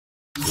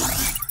Free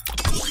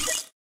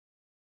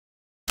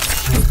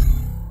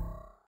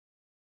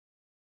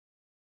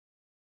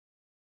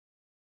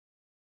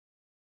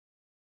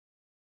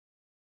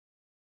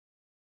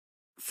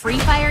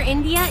Fire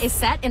India is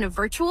set in a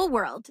virtual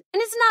world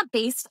and is not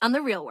based on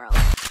the real world.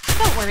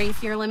 Don't worry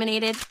if you're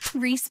eliminated.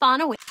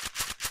 Respawn away.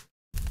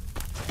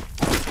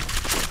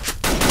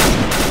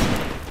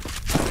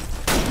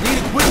 Need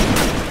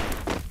equipment.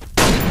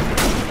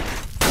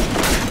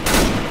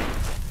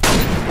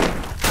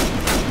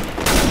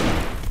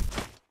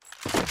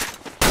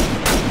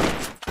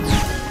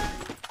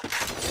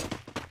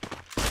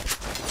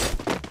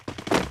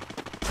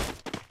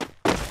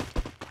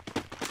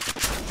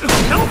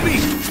 Help me!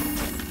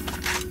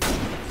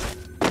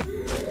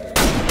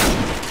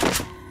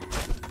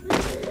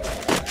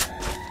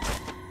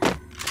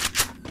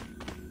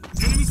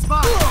 Enemy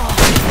spot!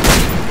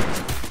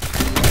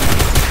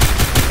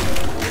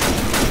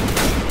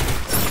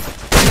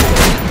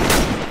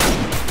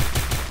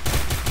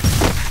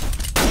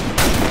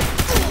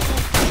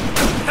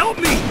 Help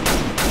me!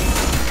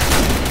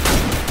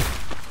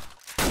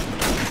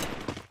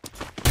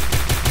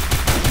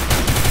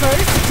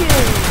 First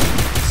doom.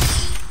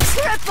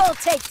 Triple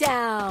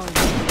takedown.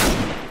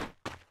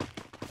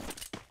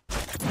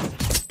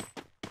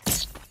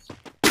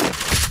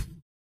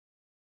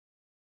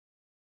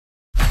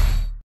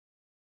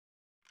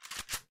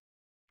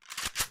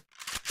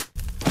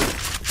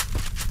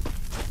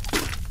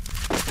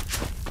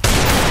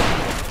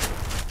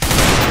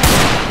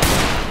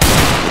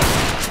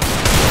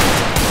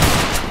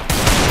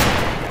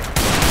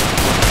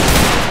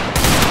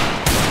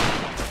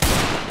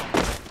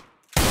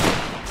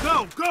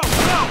 Go, go,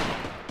 go!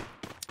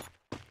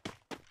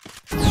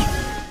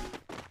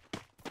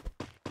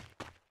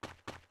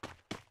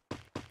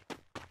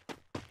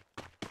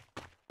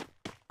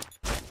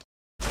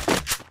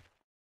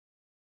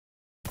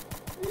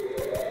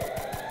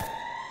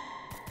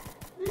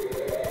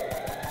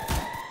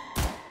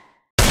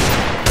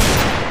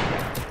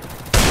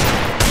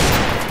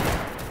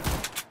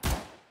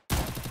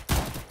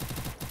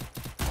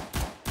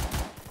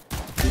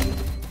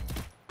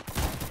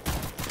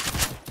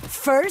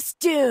 First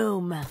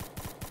doom.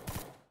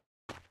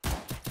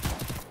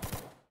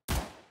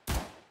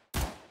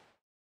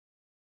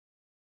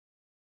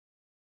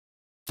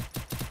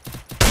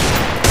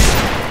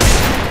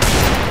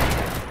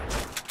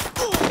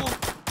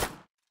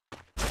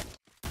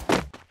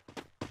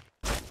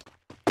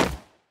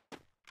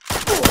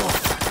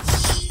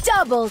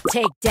 Double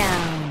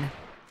takedown.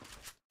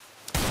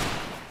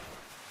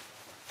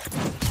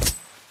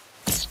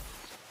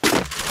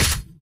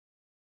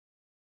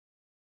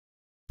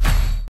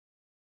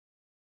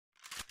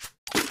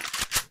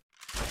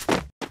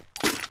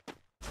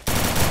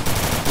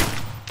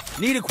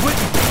 Need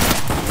equipment.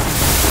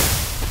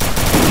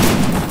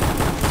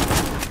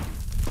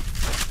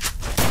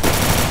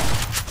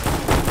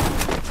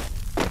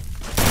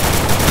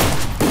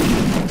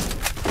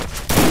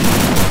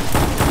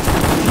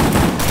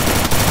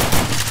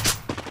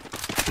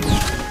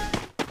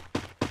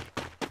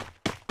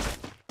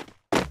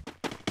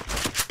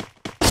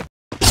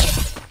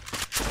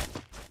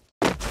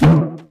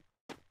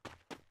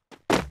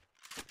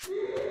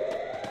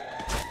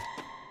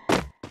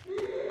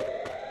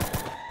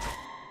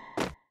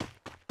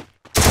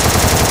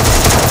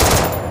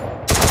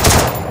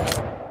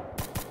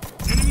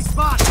 Enemy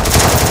spot!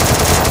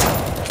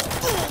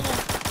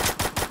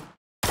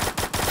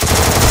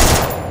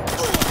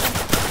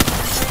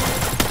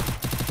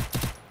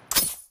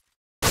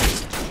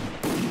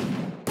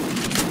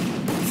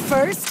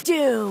 First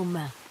doom.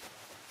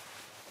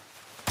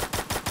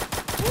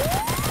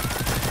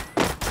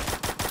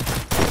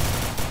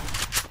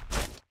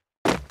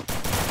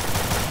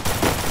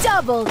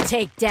 Double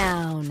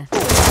takedown.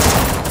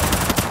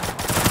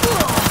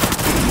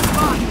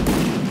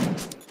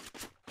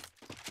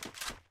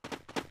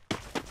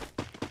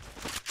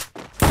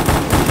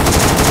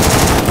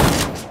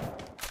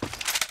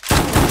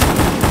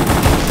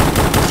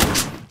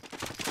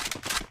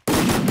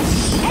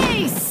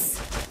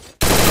 Ace.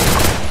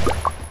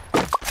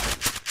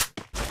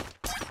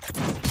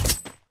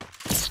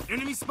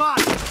 Enemy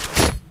spot!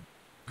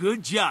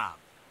 Good job.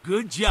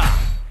 Good job.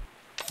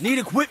 Need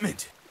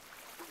equipment.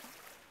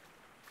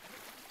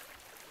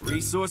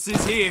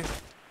 Resources here.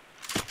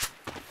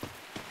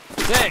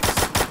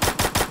 Thanks.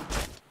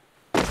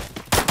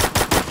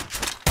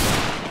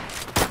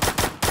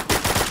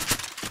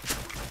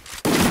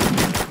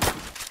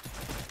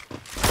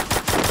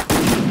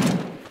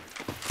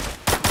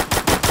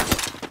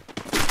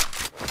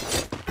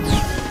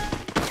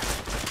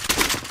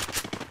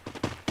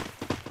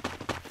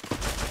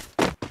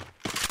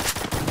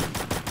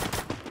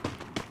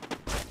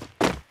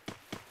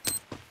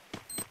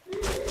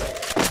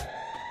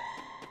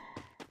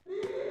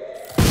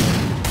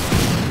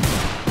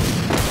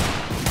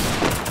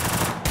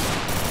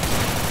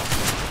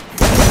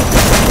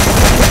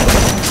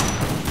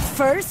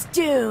 First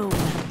doom.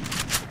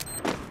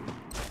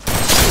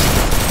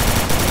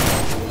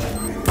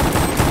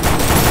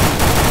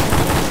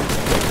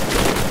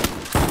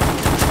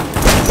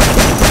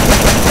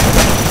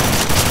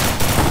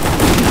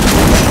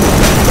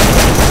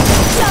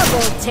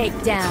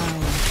 takedown.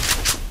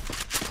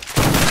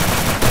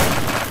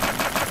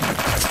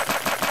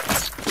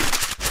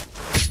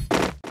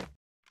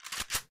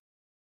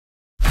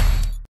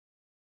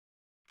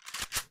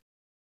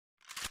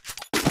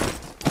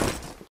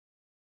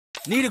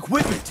 Need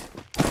equipment.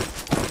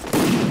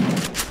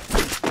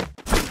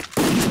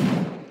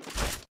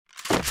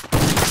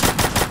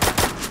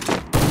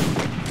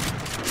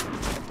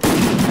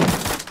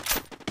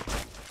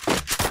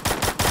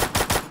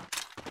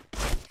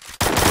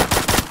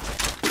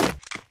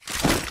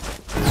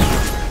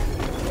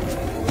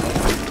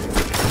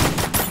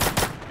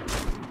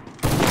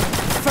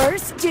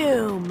 First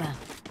doom.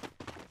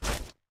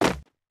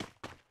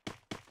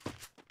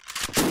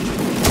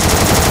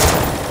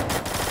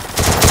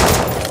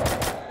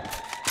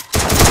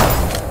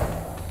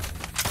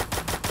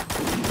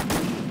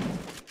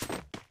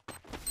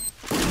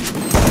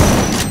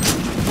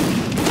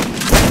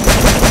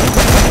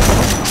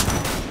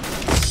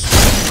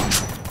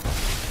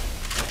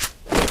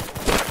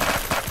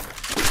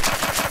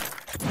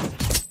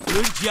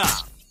 Good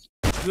job.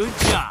 Good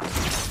job.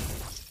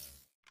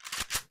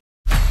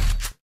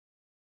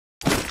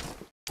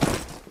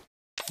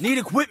 Need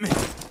equipment.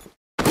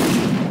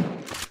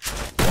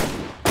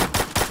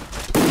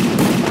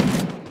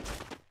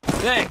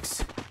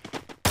 Thanks.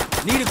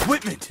 Need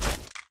equipment.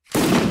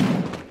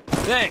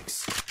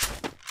 Thanks.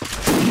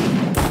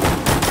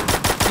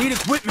 Need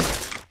equipment.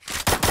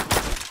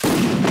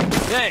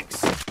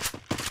 Thanks.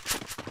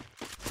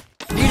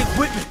 Need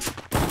equipment.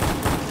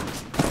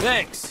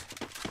 Thanks.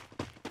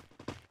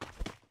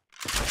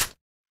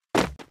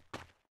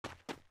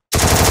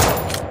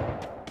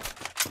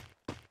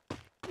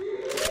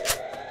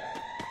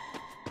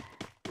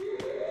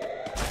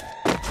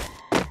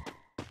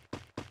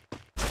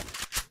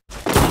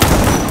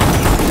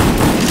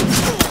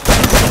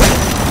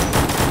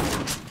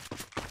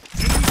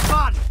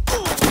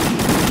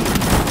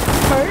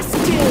 First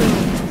doom.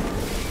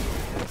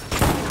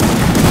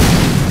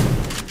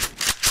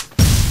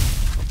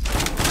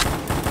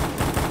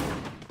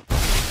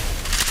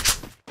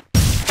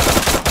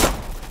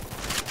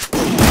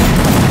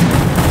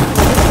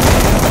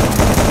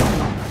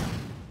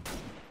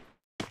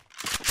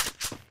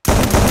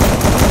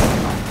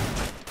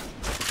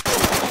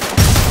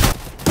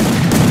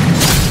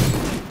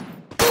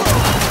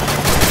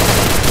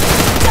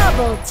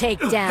 Double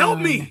takedown. Help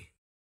me!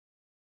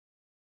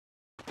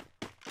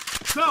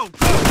 Go, go,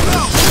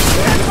 go!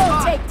 Triple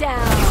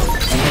takedown.